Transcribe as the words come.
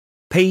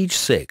Page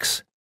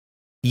 6.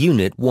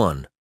 Unit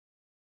 1.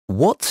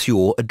 What's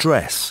your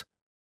address?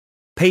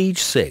 Page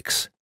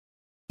 6.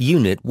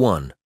 Unit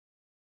 1.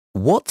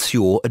 What's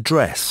your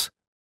address?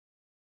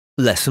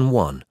 Lesson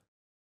 1.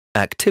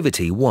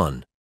 Activity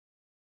 1.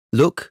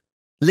 Look,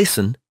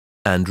 listen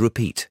and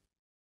repeat.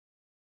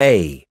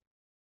 A.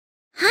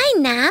 Hi,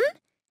 Nam.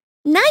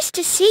 Nice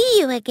to see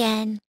you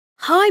again.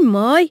 Hi,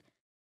 Mai.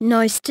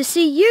 Nice to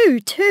see you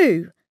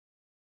too.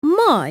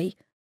 Mai,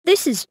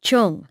 this is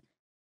Chung.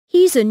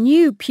 He's a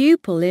new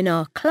pupil in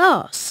our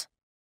class.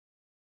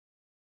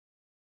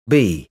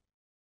 B.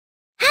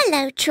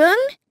 Hello, Trung.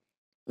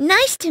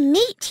 Nice to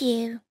meet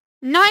you.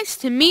 Nice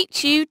to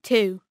meet you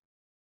too.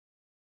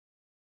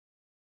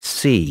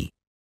 C.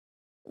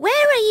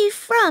 Where are you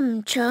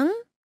from, Trung?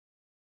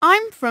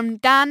 I'm from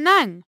Da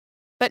Nang,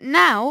 but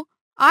now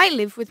I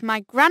live with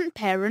my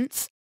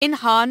grandparents in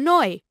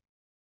Hanoi.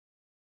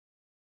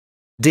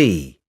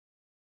 D.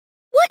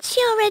 What's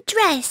your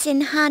address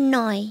in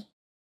Hanoi?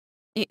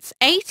 It's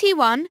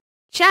 81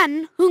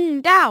 Chan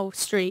Hung Dao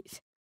Street.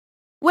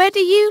 Where do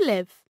you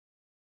live?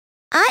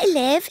 I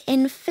live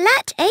in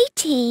flat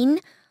 18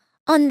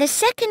 on the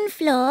second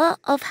floor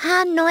of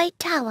Hanoi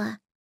Tower.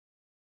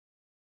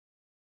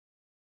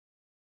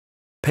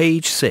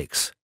 Page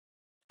 6.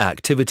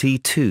 Activity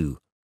 2.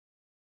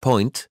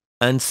 Point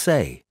and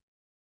say.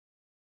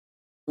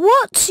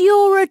 What's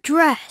your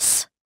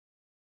address?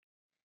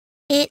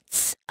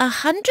 It's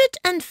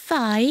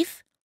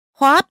 105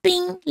 Hua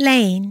Bing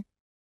Lane.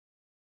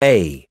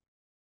 A.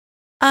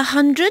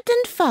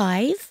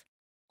 105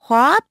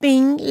 Hua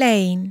Bing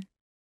Lane.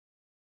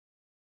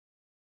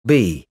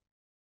 B.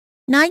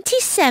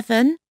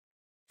 97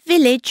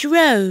 Village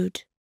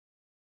Road.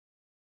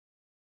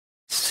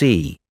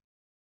 C.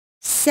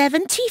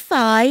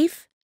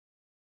 75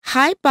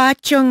 Hai Ba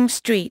Chung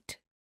Street.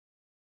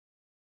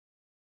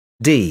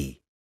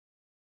 D.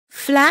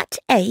 Flat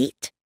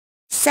 8,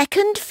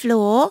 second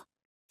floor,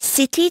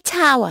 City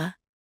Tower.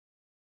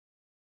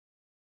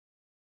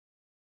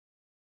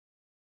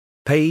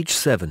 Page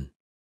 7.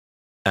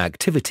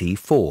 Activity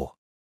 4.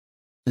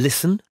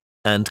 Listen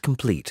and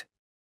complete.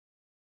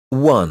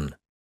 1.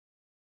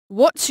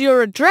 What's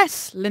your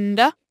address,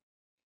 Linda?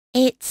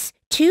 It's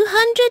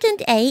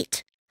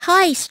 208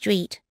 High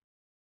Street.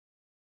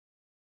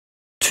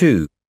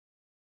 2.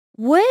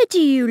 Where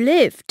do you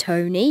live,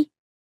 Tony?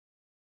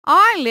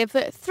 I live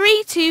at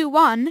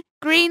 321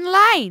 Green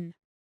Lane.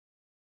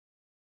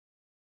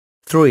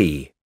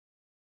 3.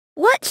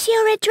 What's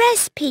your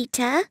address,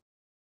 Peter?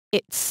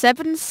 It's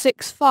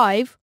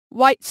 765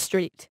 White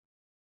Street.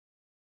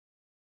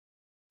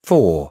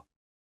 4.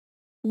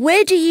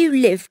 Where do you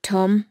live,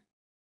 Tom?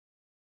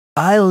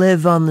 I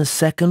live on the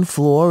second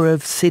floor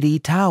of City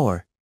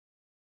Tower.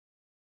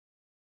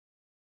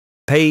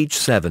 Page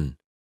 7.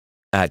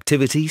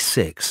 Activity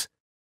 6.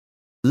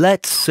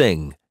 Let's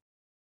sing.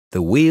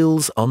 The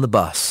Wheels on the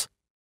Bus.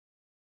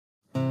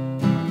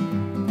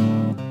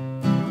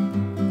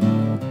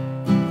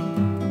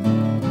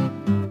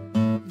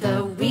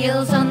 The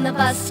wheels on the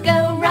bus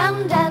go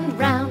round and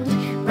round,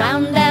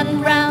 round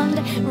and round,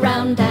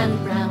 round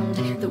and round.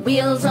 The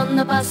wheels on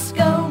the bus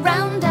go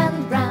round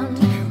and round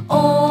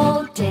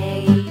all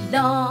day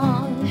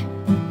long.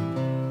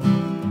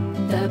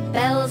 The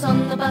bells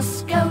on the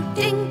bus go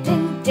ding,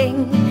 ding,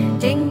 ding,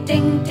 ding,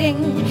 ding,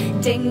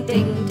 ding, ding,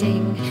 ding,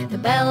 ding. The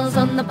bells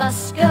on the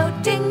bus go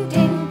ding,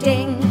 ding,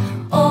 ding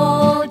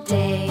all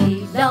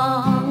day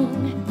long.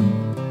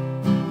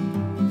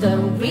 The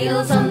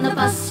wheels on the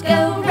bus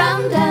go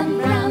round and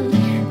round,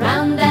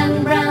 round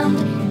and round,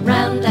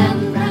 round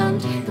and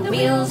round. The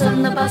wheels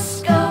on the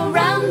bus go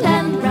round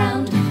and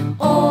round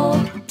all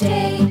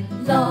day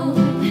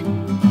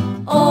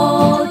long,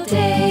 all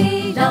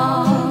day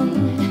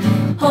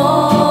long,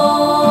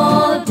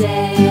 all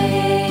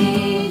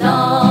day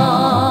long.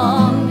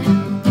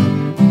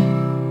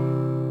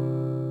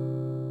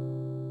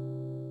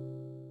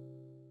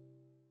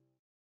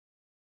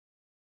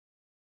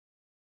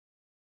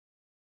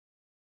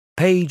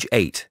 Page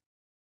 8.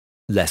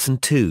 Lesson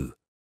 2.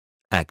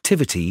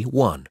 Activity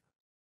 1.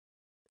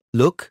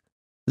 Look,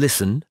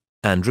 listen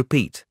and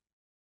repeat.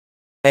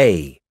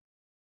 A.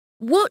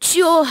 What's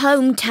your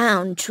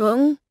hometown,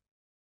 Trung?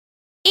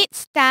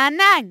 It's Da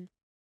Nang.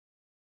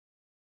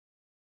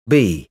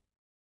 B.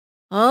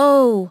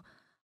 Oh,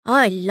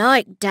 I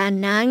like Da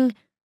Nang.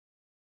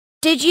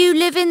 Did you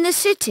live in the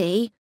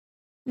city?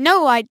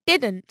 No, I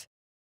didn't.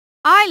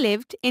 I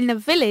lived in a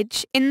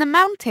village in the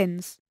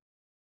mountains.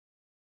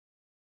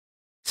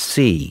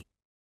 C.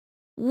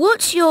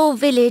 What's your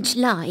village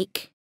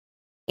like?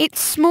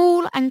 It's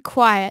small and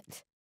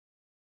quiet.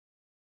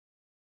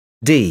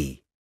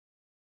 D.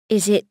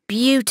 Is it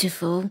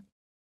beautiful?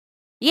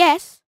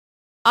 Yes,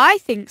 I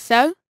think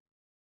so.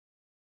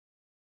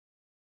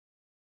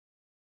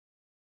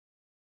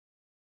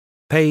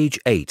 Page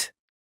 8.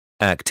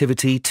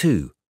 Activity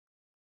 2.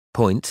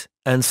 Point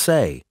and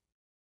say.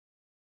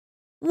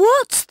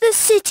 What's the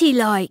city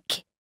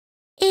like?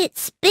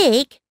 It's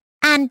big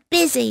and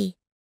busy.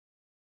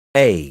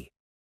 A.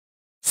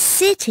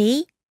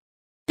 City,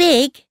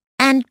 big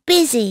and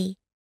busy.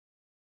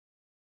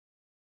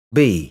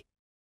 B.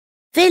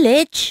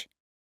 Village,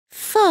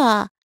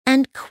 far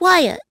and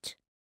quiet.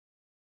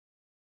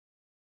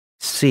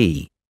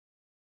 C.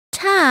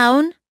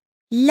 Town,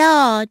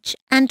 large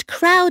and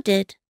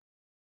crowded.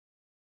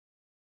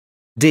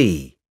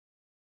 D.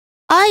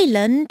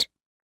 Island,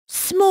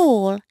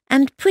 small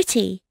and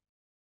pretty.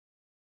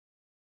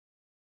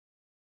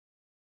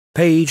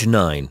 Page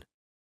 9.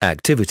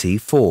 Activity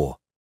 4.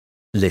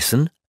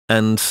 Listen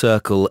and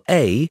circle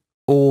A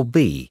or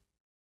B.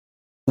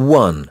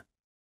 1.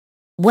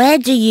 Where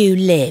do you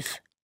live?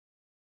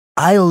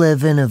 I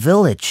live in a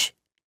village.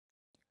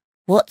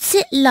 What's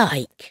it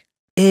like?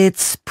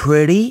 It's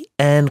pretty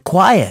and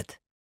quiet.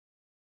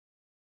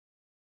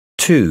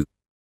 2.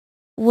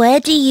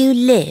 Where do you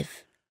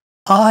live?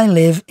 I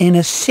live in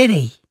a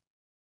city.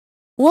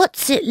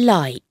 What's it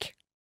like?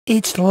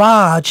 It's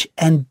large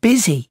and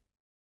busy.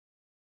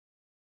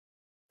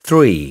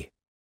 3.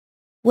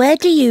 Where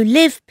do you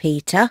live,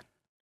 Peter?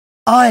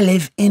 I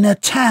live in a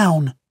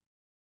town.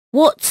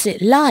 What's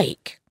it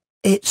like?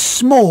 It's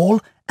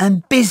small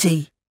and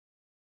busy.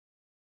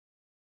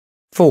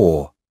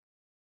 4.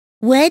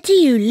 Where do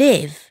you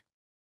live?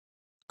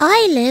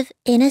 I live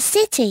in a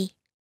city.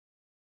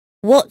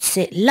 What's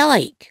it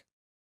like?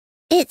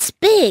 It's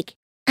big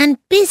and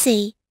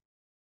busy.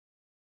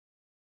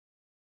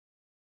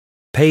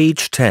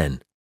 Page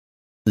 10.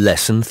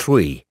 Lesson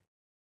 3.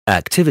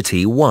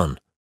 Activity 1.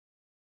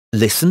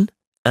 Listen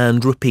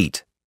and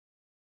repeat.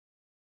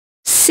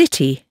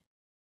 City.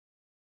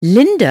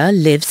 Linda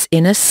lives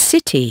in a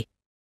city.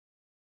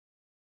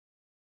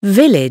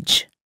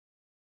 Village.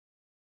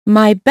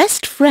 My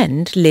best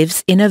friend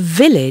lives in a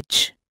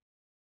village.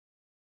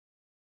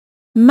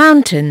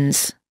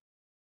 Mountains.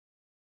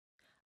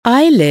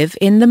 I live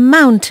in the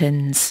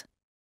mountains.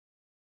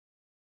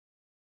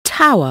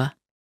 Tower.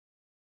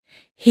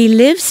 He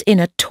lives in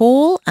a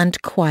tall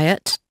and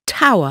quiet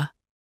tower.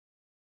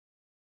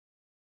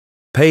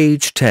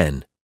 Page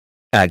 10.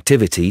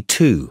 Activity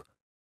 2.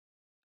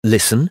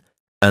 Listen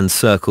and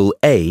circle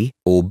A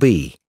or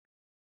B.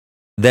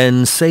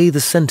 Then say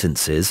the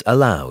sentences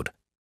aloud.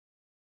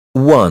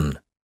 1.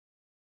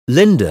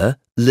 Linda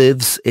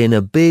lives in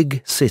a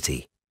big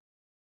city.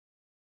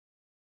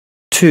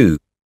 2.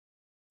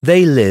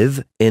 They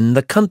live in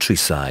the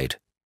countryside.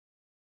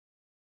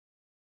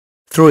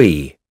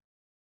 3.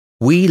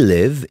 We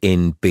live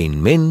in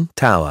Bin Min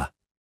Tower.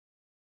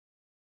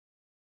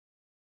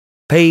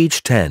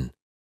 Page 10.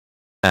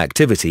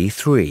 Activity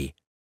 3.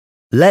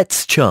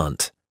 Let's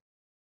chant.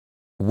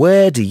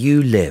 Where do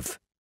you live?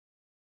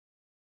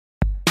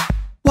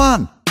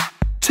 1,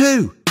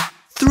 2,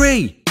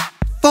 3,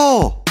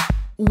 4.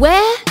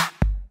 Where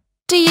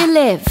do you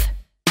live?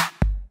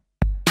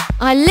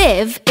 I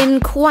live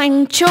in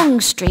Kwang Chung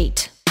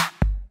Street.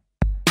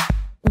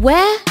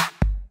 Where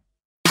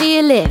do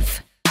you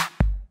live?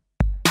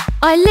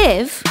 I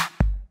live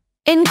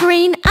in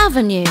Green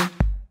Avenue.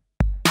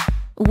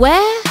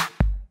 Where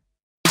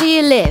do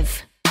you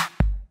live?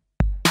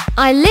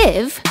 I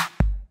live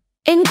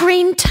in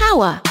Green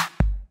Tower.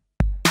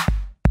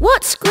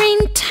 What's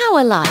Green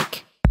Tower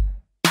like?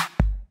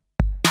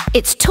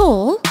 It's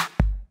tall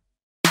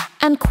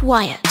and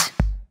quiet.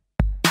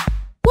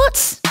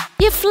 What's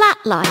your flat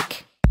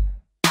like?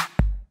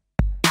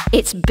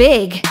 It's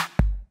big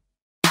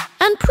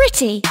and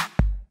pretty.